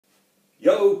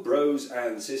Yo bros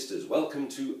and sisters, welcome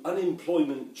to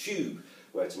Unemployment Tube,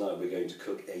 where tonight we're going to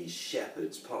cook a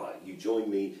shepherd's pie. You join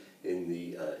me in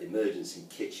the emergency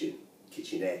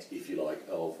kitchenette, if you like,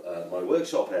 of my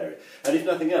workshop area. And if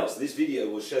nothing else, this video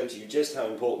will show to you just how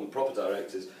important proper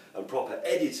directors and proper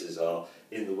editors are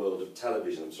in the world of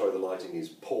television. I'm sorry the lighting is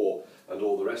poor and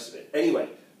all the rest of it. Anyway,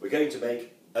 we're going to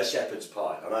make a shepherd's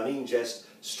pie, and I mean just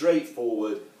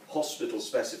straightforward hospital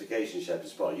specification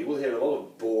shepherd's pie. You will hear a lot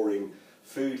of boring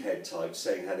food head types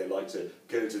saying how they like to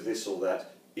go to this or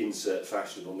that insert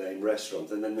fashionable name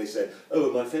restaurant, and then they say, oh,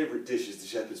 and my favourite dish is the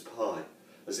shepherd's pie,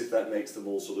 as if that makes them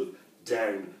all sort of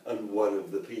down and one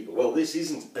of the people. Well, this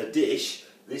isn't a dish,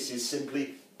 this is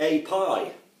simply a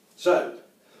pie. So,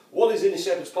 what is in a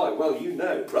shepherd's pie? Well, you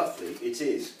know, roughly, it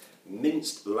is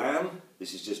minced lamb.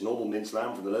 This is just normal minced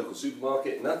lamb from the local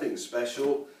supermarket, nothing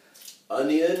special.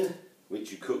 Onion,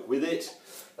 which you cook with it,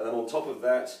 and then on top of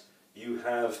that you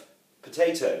have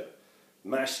potato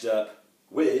mashed up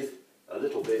with a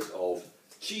little bit of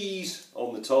cheese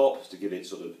on the top to give it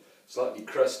sort of slightly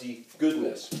crusty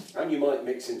goodness. And you might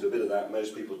mix into a bit of that,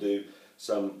 most people do,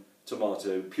 some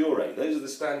tomato puree. Those are the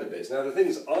standard bits. Now the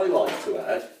things I like to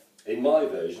add in my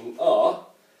version are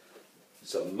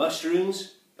some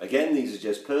mushrooms. Again, these are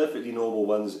just perfectly normal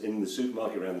ones in the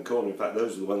supermarket around the corner. In fact,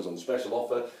 those are the ones on special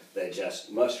offer. They're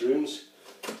just mushrooms.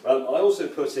 I also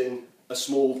put in a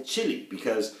small chilli,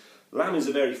 because lamb is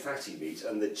a very fatty meat,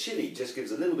 and the chilli just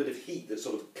gives a little bit of heat that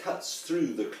sort of cuts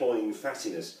through the cloying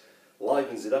fattiness,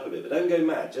 livens it up a bit. But don't go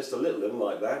mad, just a little of them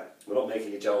like that. We're not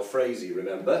making a jalfrezi,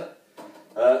 remember.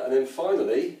 And then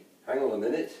finally, hang on a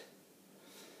minute,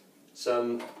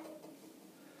 some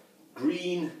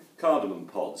green cardamom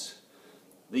pods.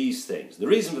 These things. The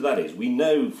reason for that is we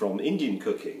know from Indian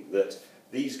cooking that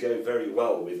these go very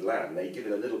well with lamb. They give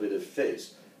it a little bit of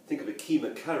fizz. Think of a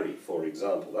keema curry, for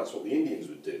example. That's what the Indians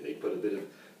would do. They'd put a bit of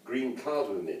green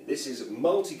cardamom in. This is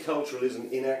multiculturalism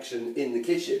in action in the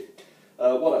kitchen.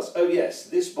 What else? Oh yes,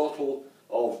 this bottle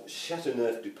of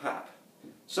Chateauneuf du Pape,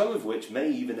 some of which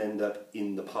may even end up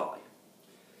in the pie.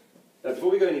 Now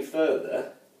before we go any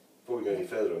further, I'm going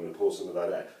to pour some of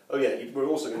that out. Oh yeah, we're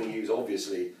also going to use,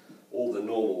 obviously, all the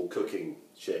normal cooking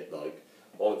shit like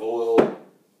olive oil.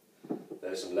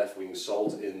 There's some left-wing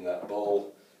salt in that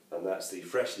bowl, and that's the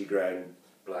freshly ground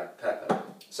black pepper.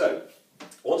 So, I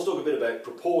want to talk a bit about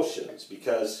proportions,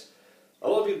 because a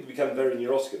lot of people become very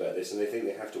neurotic about this and they think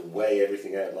they have to weigh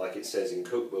everything out like it says in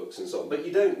cookbooks and so on. But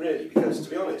you don't really, because to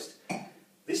be honest,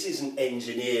 this isn't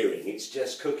engineering, it's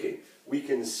just cooking. We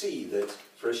can see that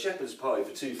for a shepherd's pie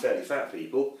for two fairly fat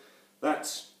people,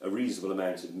 that's a reasonable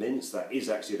amount of mince. That is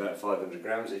actually about 500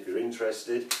 grams if you're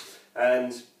interested.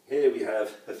 And here we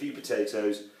have a few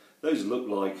potatoes. Those look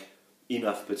like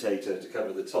enough potato to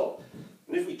cover the top.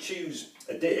 And if we choose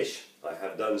a dish, I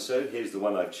have done so, here's the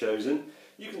one I've chosen,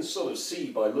 you can sort of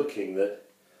see by looking that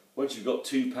once you've got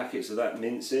 2 packets of that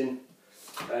mince in,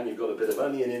 and you've got a bit of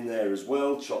onion in there as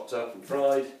well, chopped up and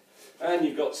fried, and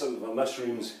you've got some of our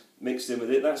mushrooms mixed in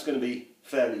with it, that's going to be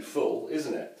fairly full,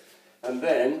 isn't it? And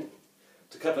then,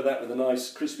 to cover that with a nice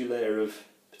crispy layer of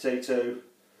potato,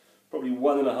 probably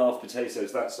 1.5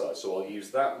 potatoes that size. So I'll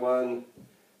use that one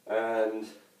and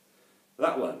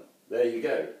that one. There you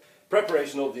go.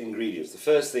 Preparation of the ingredients. The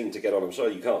first thing to get on, I'm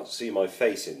sorry you can't see my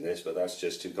face in this, but that's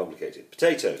just too complicated.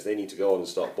 Potatoes, they need to go on and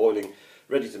start boiling,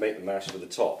 ready to make the mash for the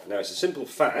top. Now it's a simple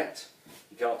fact,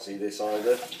 you can't see this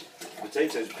either,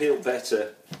 potatoes peel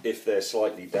better if they're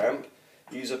slightly damp.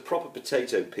 Use a proper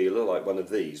potato peeler like one of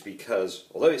these, because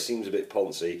although it seems a bit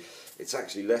poncy, it's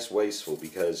actually less wasteful,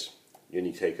 because you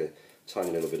only take a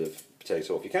tiny little bit of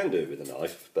potato off. You can do it with a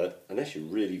knife, but unless you're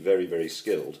really very, very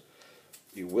skilled,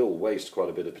 you will waste quite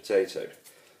a bit of potato.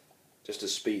 Just to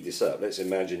speed this up, let's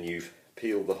imagine you've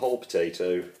peeled the whole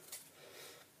potato,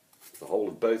 the whole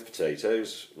of both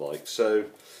potatoes, like so,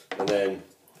 and then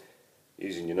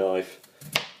using your knife,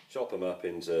 chop them up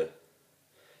into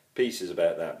pieces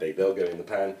about that big. They'll go in the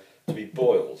pan to be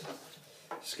boiled.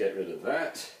 Just get rid of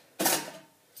that.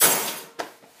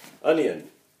 Onion.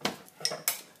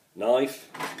 Knife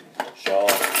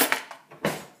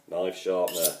sharpener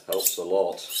helps a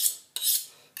lot.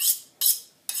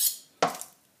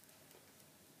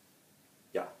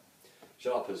 Yeah,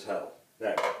 sharp as hell.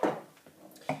 Now,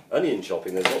 onion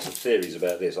chopping, there's lots of theories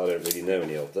about this, I don't really know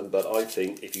any of them, but I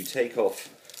think if you take off,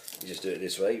 you just do it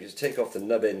this way, you just take off the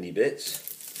nub-endy bits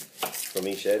from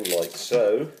each end like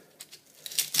so,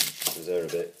 because they're a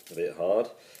bit hard,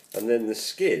 and then the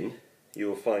skin, you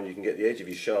will find you can get the edge of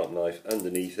your sharp knife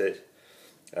underneath it,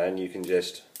 and you can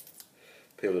just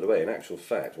peel it away. In actual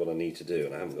fact, what I need to do,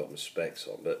 and I haven't got my specs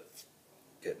on, but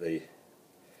get the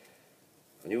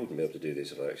and you wouldn't be able to do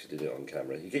this if I actually did it on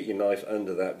camera, you get your knife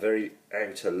under that very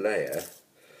outer layer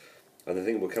and the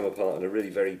thing will come apart in a really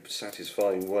very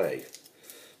satisfying way.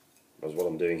 Whereas what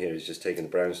I'm doing here is just taking the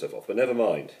brown stuff off, but never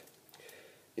mind.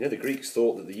 You know, the Greeks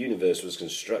thought that the universe was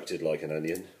constructed like an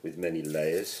onion with many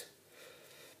layers,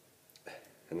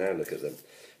 and now look at them.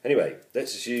 Anyway,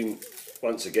 let's assume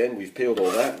once again we've peeled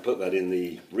all that, put that in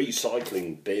the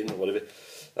recycling bin or whatever.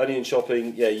 Onion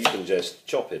chopping, yeah, you can just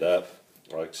chop it up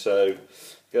like so,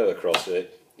 go across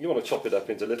it. You want to chop it up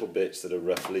into little bits that are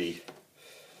roughly,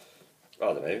 I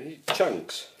don't know,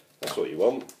 chunks. That's what you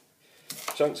want.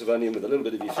 Chunks of onion with a little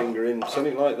bit of your finger in,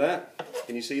 something like that.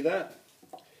 Can you see that?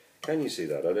 Can you see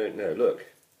that? I don't know. Look.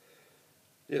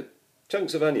 Yeah,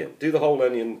 chunks of onion. Do the whole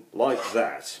onion like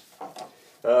that.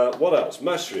 What else?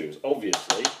 Mushrooms,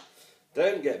 obviously.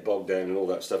 Don't get bogged down in all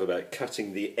that stuff about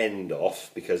cutting the end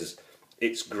off because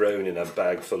it's grown in a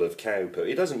bag full of cow poo.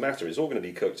 It doesn't matter, it's all going to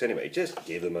be cooked anyway. Just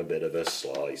give them a bit of a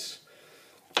slice.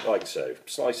 Like so.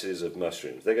 Slices of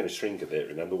mushrooms. They're going to shrink a bit,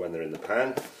 remember, when they're in the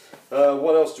pan.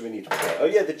 What else do we need to prepare? Oh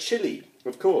yeah, the chilli.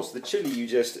 Of course, the chilli you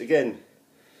just, again,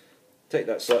 take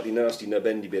that slightly nasty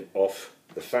nub-endy bit off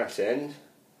the fat end.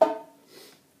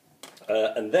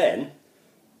 And then...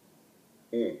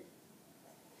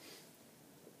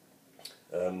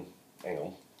 hang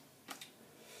on.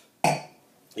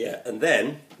 Yeah, and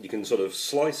then you can sort of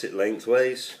slice it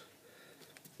lengthways.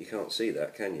 You can't see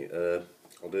that, can you?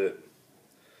 I'll do it.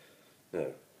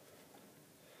 No.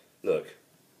 Look.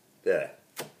 There.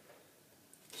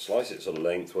 Slice it sort of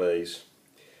lengthways.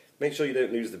 Make sure you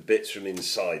don't lose the bits from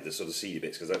inside, the sort of seedy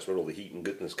bits, because that's where all the heat and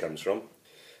goodness comes from.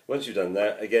 Once you've done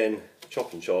that, again,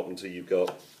 chop and chop until you've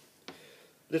got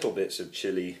little bits of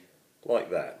chilli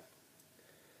like that.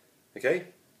 Okay?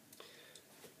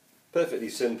 Perfectly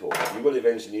simple. You will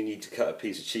eventually need to cut a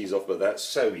piece of cheese off, but that's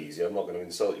so easy, I'm not going to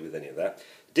insult you with any of that.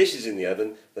 Dish is in the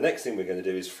oven. The next thing we're going to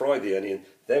do is fry the onion,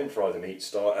 then fry the meat,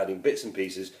 start adding bits and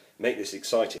pieces, make this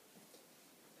exciting.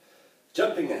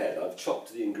 Jumping ahead, I've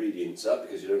chopped the ingredients up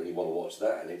because you don't really want to watch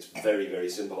that, and it's very, very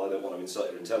simple. I don't want to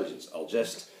insult your intelligence. I'll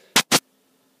just...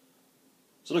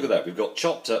 So look at that, we've got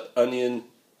chopped up onion,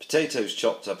 potatoes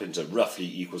chopped up into roughly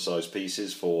equal sized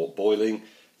pieces for boiling.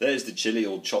 There's the chilli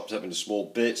all chopped up into small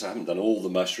bits. I haven't done all the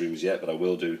mushrooms yet, but I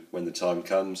will do when the time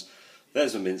comes.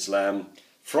 There's the minced lamb.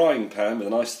 Frying pan with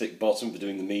a nice thick bottom for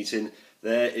doing the meat in.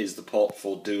 There is the pot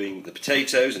for doing the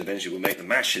potatoes, and eventually we'll make the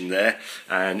mash in there.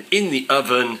 And in the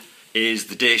oven is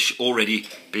the dish already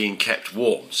being kept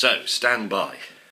warm. So, stand by.